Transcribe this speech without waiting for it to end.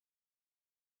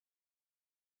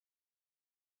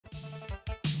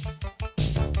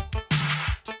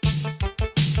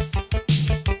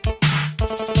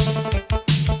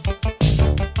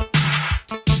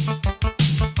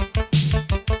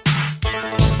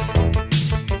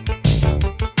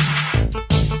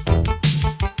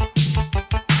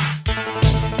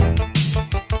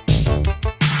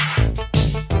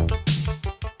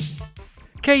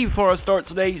Okay, before I start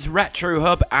today's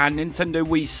RetroHub and Nintendo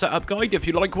Wii setup guide, if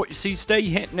you like what you see today,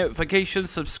 hit notifications,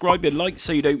 subscribe and like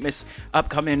so you don't miss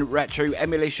upcoming retro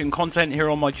emulation content here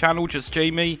on my channel, just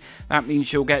Jamie. That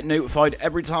means you'll get notified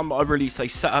every time I release a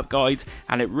setup guide,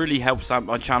 and it really helps out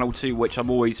my channel too, which I'm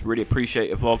always really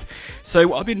appreciative of.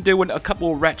 So I've been doing a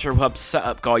couple of RetroHub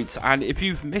setup guides, and if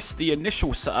you've missed the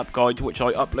initial setup guide, which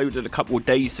I uploaded a couple of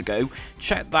days ago,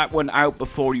 check that one out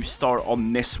before you start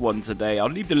on this one today. I'll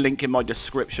leave the link in my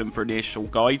description for the initial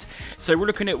guide. So we're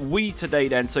looking at Wii today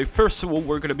then. So first of all,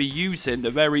 we're going to be using the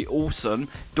very awesome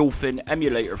Dolphin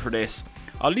Emulator for this.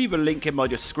 I'll leave a link in my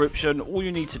description. All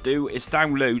you need to do is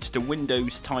download the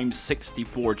Windows x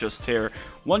 64 just here.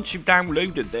 Once you've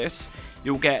downloaded this,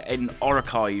 you'll get an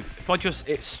archive. If I just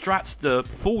extract the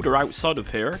folder outside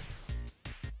of here,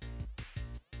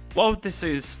 while this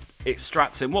is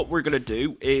extracting, what we're going to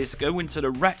do is go into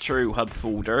the RetroHub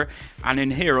folder, and in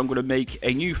here I'm going to make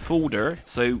a new folder.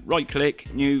 So right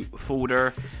click, new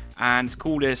folder, and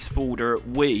call this folder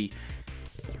Wii.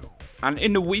 And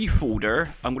in the Wii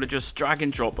folder, I'm going to just drag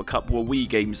and drop a couple of Wii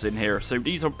games in here. So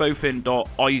these are both in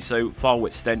 .iso file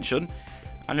extension.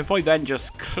 And if I then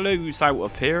just close out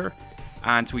of here,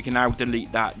 and we can now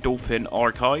delete that Dolphin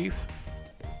archive.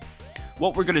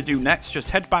 What we're going to do next,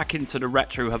 just head back into the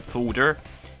RetroHub folder,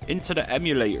 into the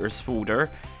emulators folder,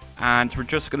 and we're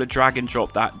just going to drag and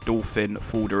drop that Dolphin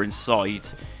folder inside.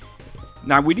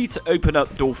 Now we need to open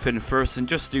up Dolphin first and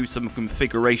just do some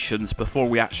configurations before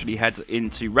we actually head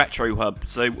into RetroHub.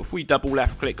 So if we double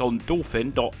left click on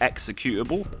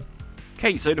dolphin.executable.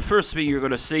 Okay, so the first thing you're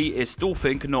going to see is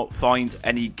Dolphin cannot find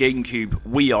any GameCube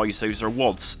Wii ISOs or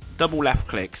WADs. Double left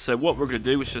click. So what we're going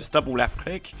to do is just double left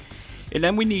click. And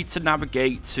then we need to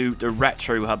navigate to the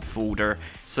RetroHub folder.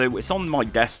 So it's on my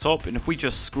desktop, and if we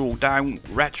just scroll down,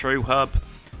 RetroHub,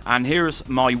 and here's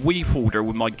my Wii folder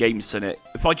with my games in it.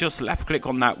 If I just left click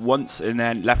on that once and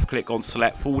then left click on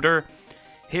select folder,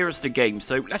 here's the game.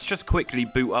 So let's just quickly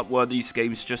boot up one of these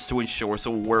games just to ensure it's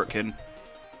all working.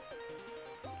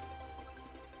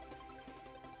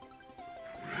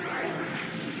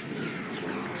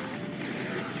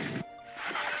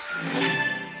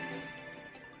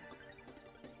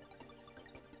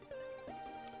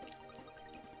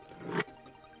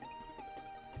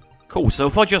 Cool, so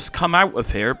if I just come out of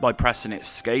here by pressing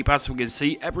escape, as we can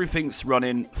see, everything's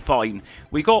running fine.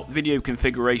 We got video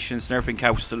configurations and everything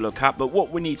else to look at, but what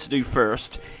we need to do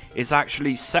first is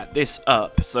actually set this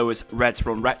up so it's ready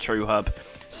from RetroHub.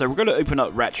 So we're going to open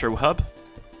up RetroHub.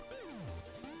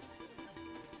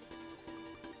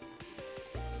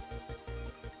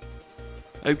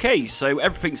 Okay, so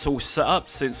everything's all set up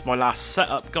since my last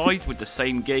setup guide with the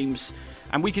same games.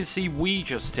 And we can see Wii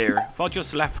just here. If I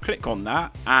just left click on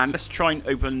that, and let's try and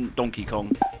open Donkey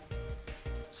Kong.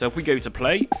 So if we go to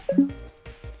play,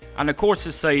 and of course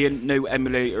it's saying no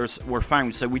emulators were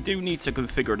found, so we do need to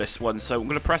configure this one. So I'm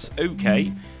going to press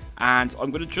OK, and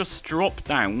I'm going to just drop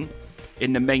down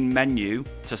in the main menu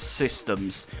to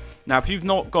Systems. Now if you've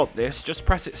not got this, just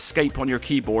press escape on your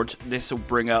keyboard. This will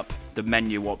bring up the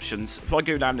menu options. If I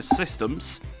go down to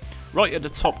Systems, right at the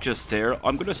top just here,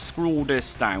 I'm going to scroll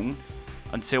this down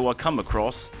until I come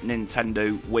across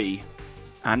Nintendo Wii.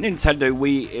 And Nintendo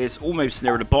Wii is almost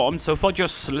near the bottom, so if I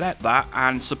just select that,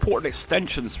 and supported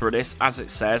extensions for this, as it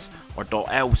says, are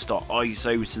 .else,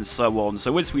 .isos and so on.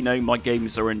 So as we know, my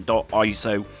games are in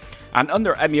 .iso. And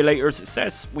under emulators, it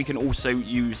says we can also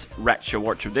use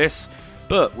RetroArch of this,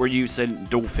 but we're using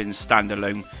Dolphin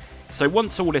standalone. So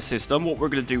once all this is done, what we're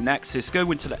going to do next is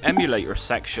go into the emulator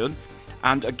section,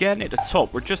 and again at the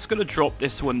top, we're just going to drop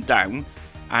this one down,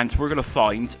 and we're going to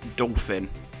find Dolphin.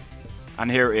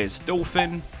 And here it is,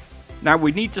 Dolphin. Now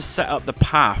we need to set up the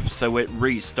path so it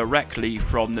reads directly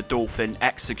from the Dolphin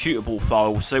executable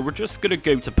file. So we're just going to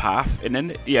go to path, and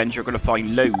then at the end you're going to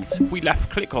find loads. If we left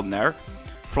click on there,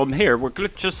 from here we're going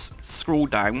to just scroll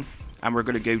down, and we're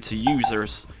going to go to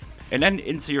users. And then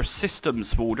into your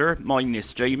systems folder, mine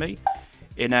is Jamie.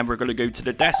 And then we're going to go to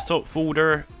the desktop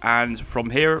folder, and from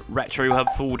here, RetroHub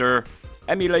folder,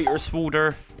 emulators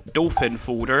folder, Dolphin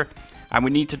folder, and we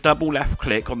need to double left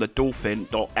click on the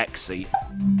dolphin.exe,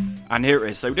 and here it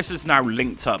is. So this is now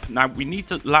linked up. Now we need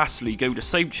to lastly go to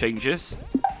save changes,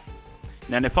 and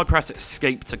then if I press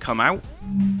escape to come out,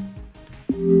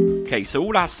 okay, so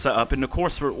all that's set up, and of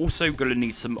course we're also going to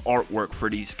need some artwork for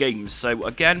these games. So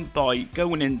again, by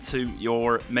going into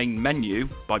your main menu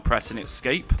by pressing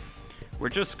escape, we're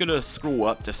just going to scroll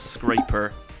up to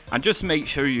Scraper. And just make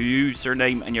sure your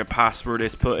username and your password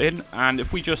is put in. And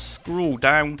if we just scroll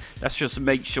down, let's just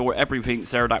make sure everything's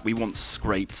there that we want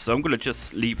scraped. So I'm going to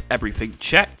just leave everything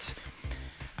checked.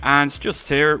 And just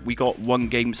here, we got one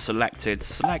game selected.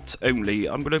 Select only.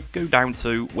 I'm going to go down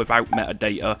to without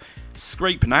metadata.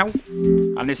 Scrape now.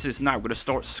 And this is now going to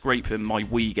start scraping my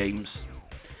Wii games.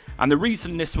 And the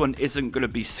reason this one isn't going to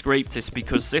be scraped is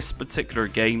because this particular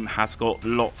game has got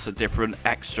lots of different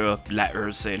extra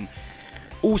letters in.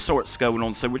 All sorts going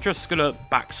on. So we're just going to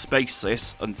backspace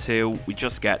this until we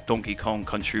just get Donkey Kong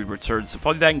Country Returns. If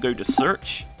I then go to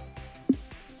search.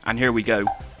 And here we go.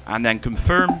 And then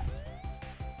confirm.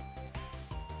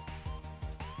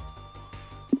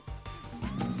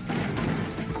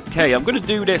 Okay, I'm going to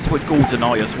do this with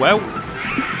GoldenEye as well.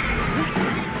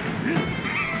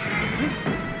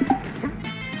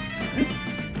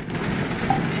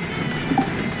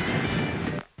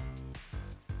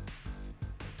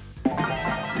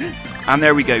 And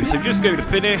there we go. So just go to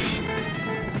finish.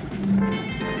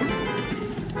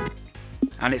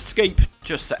 And escape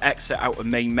just to exit out of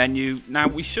main menu. Now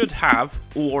we should have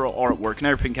all our artwork and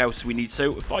everything else we need.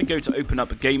 So if I go to open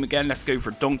up a game again, let's go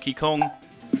for Donkey Kong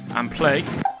and play.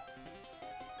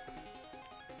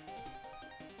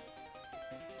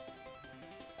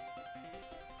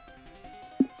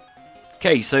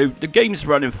 Okay, so the game's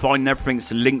running fine and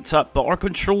everything's linked up, but our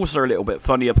controls are a little bit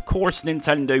funny. Of course,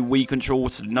 Nintendo Wii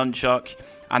controls, the nunchuck,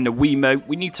 and the Wiimote.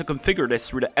 We need to configure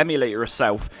this through the emulator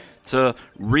itself to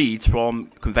read from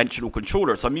conventional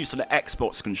controllers. I'm using the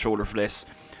Xbox controller for this.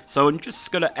 So I'm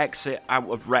just going to exit out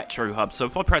of RetroHub. So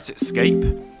if I press escape,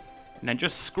 and then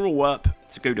just scroll up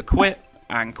to go to quit,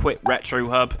 and quit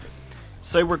RetroHub.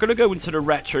 So we're going to go into the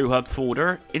RetroHub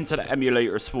folder, into the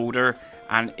emulators folder,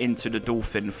 and into the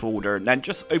Dolphin folder. And then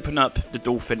just open up the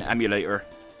Dolphin Emulator.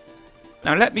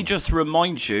 Now let me just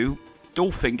remind you,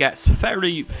 Dolphin gets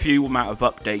very few amount of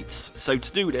updates. So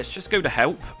to do this, just go to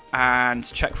help and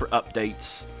check for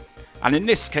updates. And in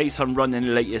this case, I'm running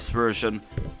the latest version.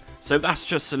 So that's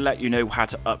just to let you know how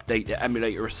to update the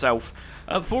emulator itself.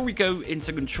 Before we go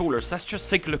into controllers, let's just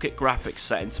take a look at graphics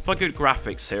settings. If I go to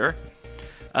graphics here,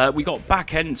 we got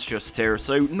back ends just here.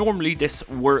 So normally this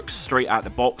works straight out the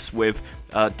box with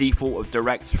default of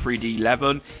DirectX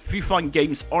 3D11. If you find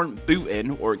games aren't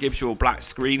booting or it gives you a black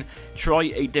screen,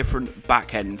 try a different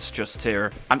back ends just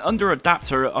here. And under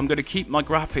adapter, I'm going to keep my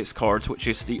graphics card, which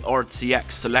is the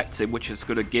RTX selected, which is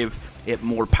going to give it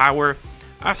more power.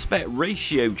 Aspect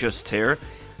ratio just here,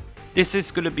 this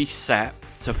is going to be set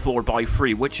to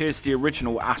 4:3, which is the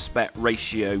original aspect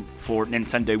ratio for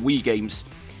Nintendo Wii games.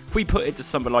 If we put it to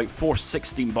something like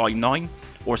 416:9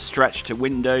 or stretch to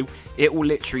window, it will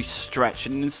literally stretch,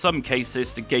 and in some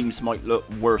cases the games might look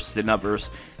worse than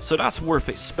others, so that's worth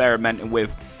experimenting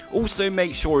with. Also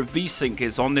make sure VSync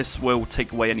is on. This will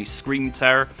take away any screen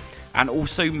tear, and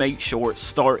also make sure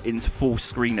start into full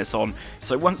screen is on.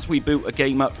 So once we boot a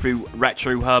game up through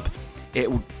RetroHub,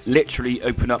 it will literally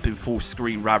open up in full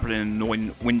screen rather than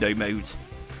annoying window mode.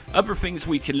 Other things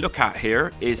we can look at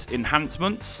here is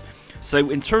enhancements.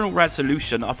 So internal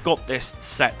resolution, I've got this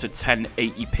set to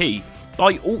 1080p.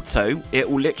 By auto, it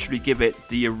will literally give it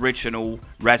the original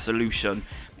resolution.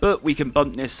 But we can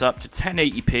bump this up to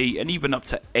 1080p and even up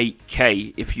to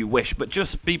 8K if you wish. But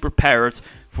just be prepared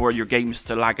for your games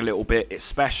to lag a little bit,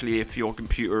 especially if your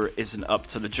computer isn't up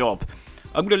to the job.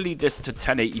 I'm going to leave this to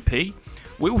 1080p.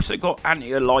 We also got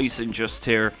anti-aliasing just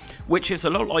here, which is a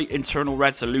lot like internal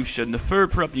resolution. The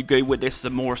further up you go with this,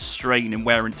 the more strain and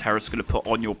wear and tear it's going to put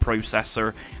on your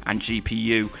processor and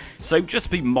GPU. So just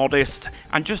be modest,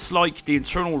 and just like the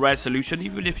internal resolution,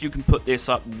 even if you can put this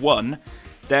up 1,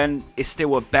 then it's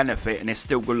still a benefit and it's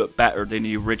still going to look better than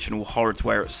the original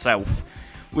hardware itself.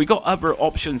 We got other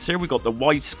options here. We got the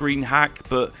widescreen hack,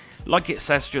 but like it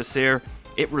says just here,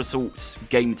 it results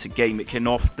game to game. It can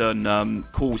often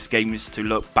cause games to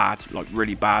look bad, like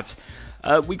really bad.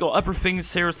 We got other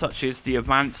things here, such as the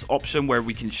advanced option where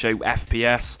we can show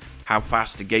FPS, how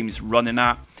fast the game's running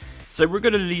at. So we're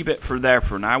going to leave it for there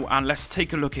for now, and let's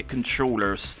take a look at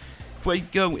controllers. If we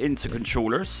go into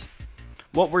controllers,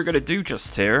 what we're going to do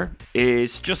just here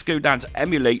is just go down to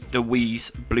emulate the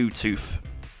Wii's Bluetooth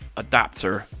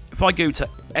adapter. If I go to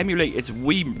emulate its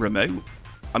Wii remote,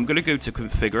 I'm going to go to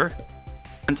configure.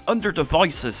 And under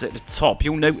devices at the top,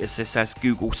 you'll notice this says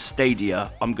Google Stadia.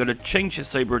 I'm going to change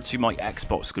this over to my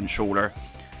Xbox controller.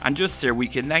 And just here we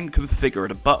can then configure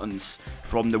the buttons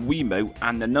from the Wiimote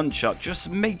and the nunchuck.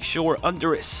 Just make sure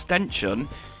under extension,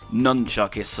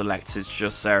 nunchuck is selected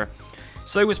just there.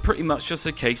 So it's pretty much just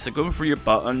a case of going through your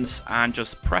buttons and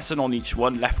just pressing on each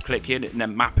one, left clicking and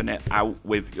then mapping it out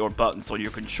with your buttons on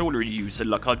your controller you're using,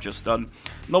 like I've just done.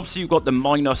 And obviously you've got the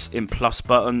minus and plus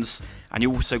buttons, and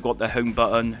you also got the home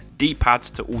button, D-pads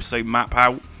to also map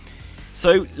out.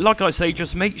 So like I say,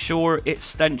 just make sure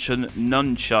extension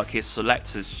nunchuck is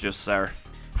selected just there.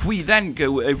 If we then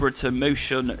go over to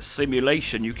motion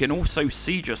simulation, you can also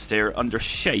see just here under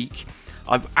shake,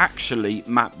 I've actually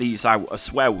mapped these out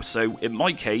as well. So in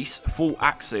my case, full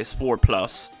axis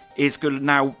 4+ is going to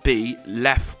now be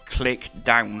left click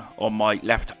down on my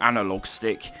left analog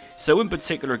stick. So in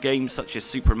particular games such as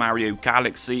Super Mario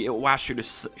Galaxy, it will ask you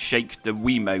to shake the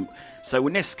Wiimote. So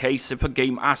in this case, if a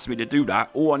game asks me to do that,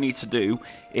 all I need to do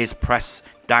is press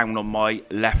down on my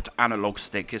left analog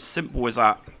stick. As simple as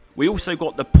that. We also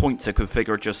got the pointer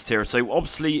configure just here. So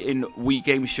obviously in Wii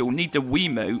games you'll need the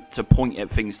Wiimote to point at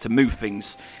things, to move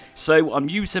things. So I'm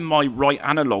using my right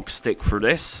analog stick for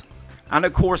this. And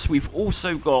of course we've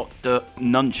also got the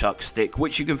nunchuck stick,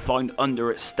 which you can find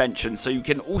under extension. So you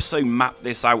can also map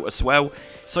this out as well.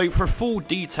 So for full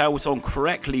details on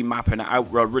correctly mapping it out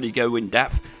where I really go in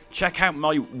depth, check out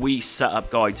my Wii setup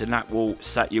guide and that will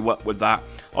set you up with that.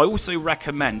 I also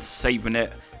recommend saving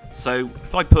it. So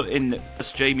if I put in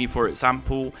just Jamie for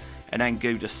example and then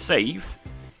go to save,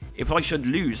 if I should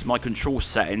lose my control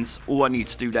settings, all I need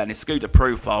to do then is go to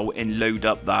profile and load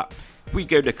up that. If we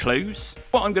go to close,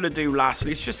 what I'm going to do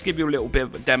lastly is just give you a little bit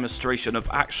of a demonstration of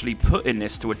actually putting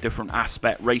this to a different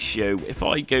aspect ratio. If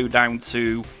I go down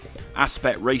to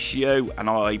aspect ratio and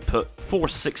I put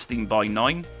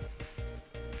 416:9,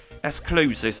 let's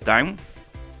close this down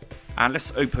and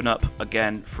let's open up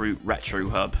again through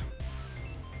RetroHub.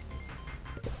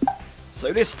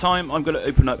 So this time I'm going to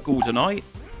open up GoldenEye.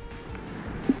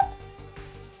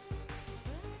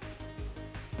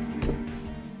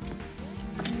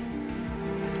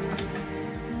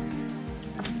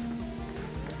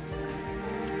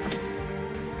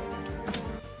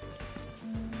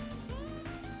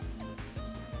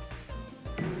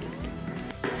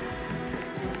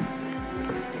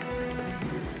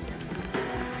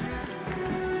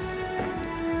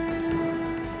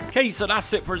 Okay, so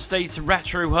that's it for today's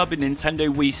RetroHub and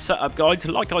Nintendo Wii setup guide.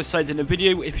 Like I said in the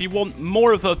video, if you want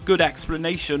more of a good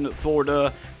explanation for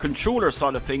the controller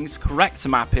side of things, correct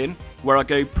mapping, where I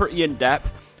go pretty in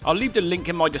depth, I'll leave the link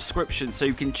in my description so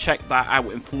you can check that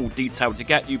out in full detail to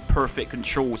get you perfect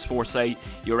controls for, say,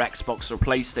 your Xbox or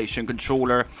PlayStation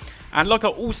controller. And like I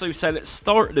also said at the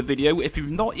start of the video, if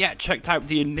you've not yet checked out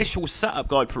the initial setup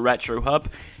guide for RetroHub,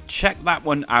 check that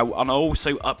one out. And I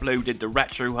also uploaded the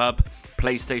RetroHub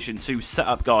PlayStation 2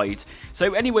 setup guide.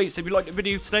 So anyways, if you liked the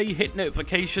video today, hit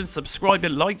notifications, subscribe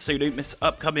and like so you don't miss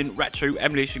upcoming retro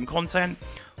emulation content.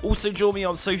 Also join me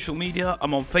on social media.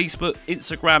 I'm on Facebook,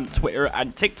 Instagram, Twitter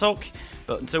and TikTok.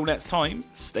 But until next time,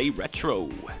 stay retro.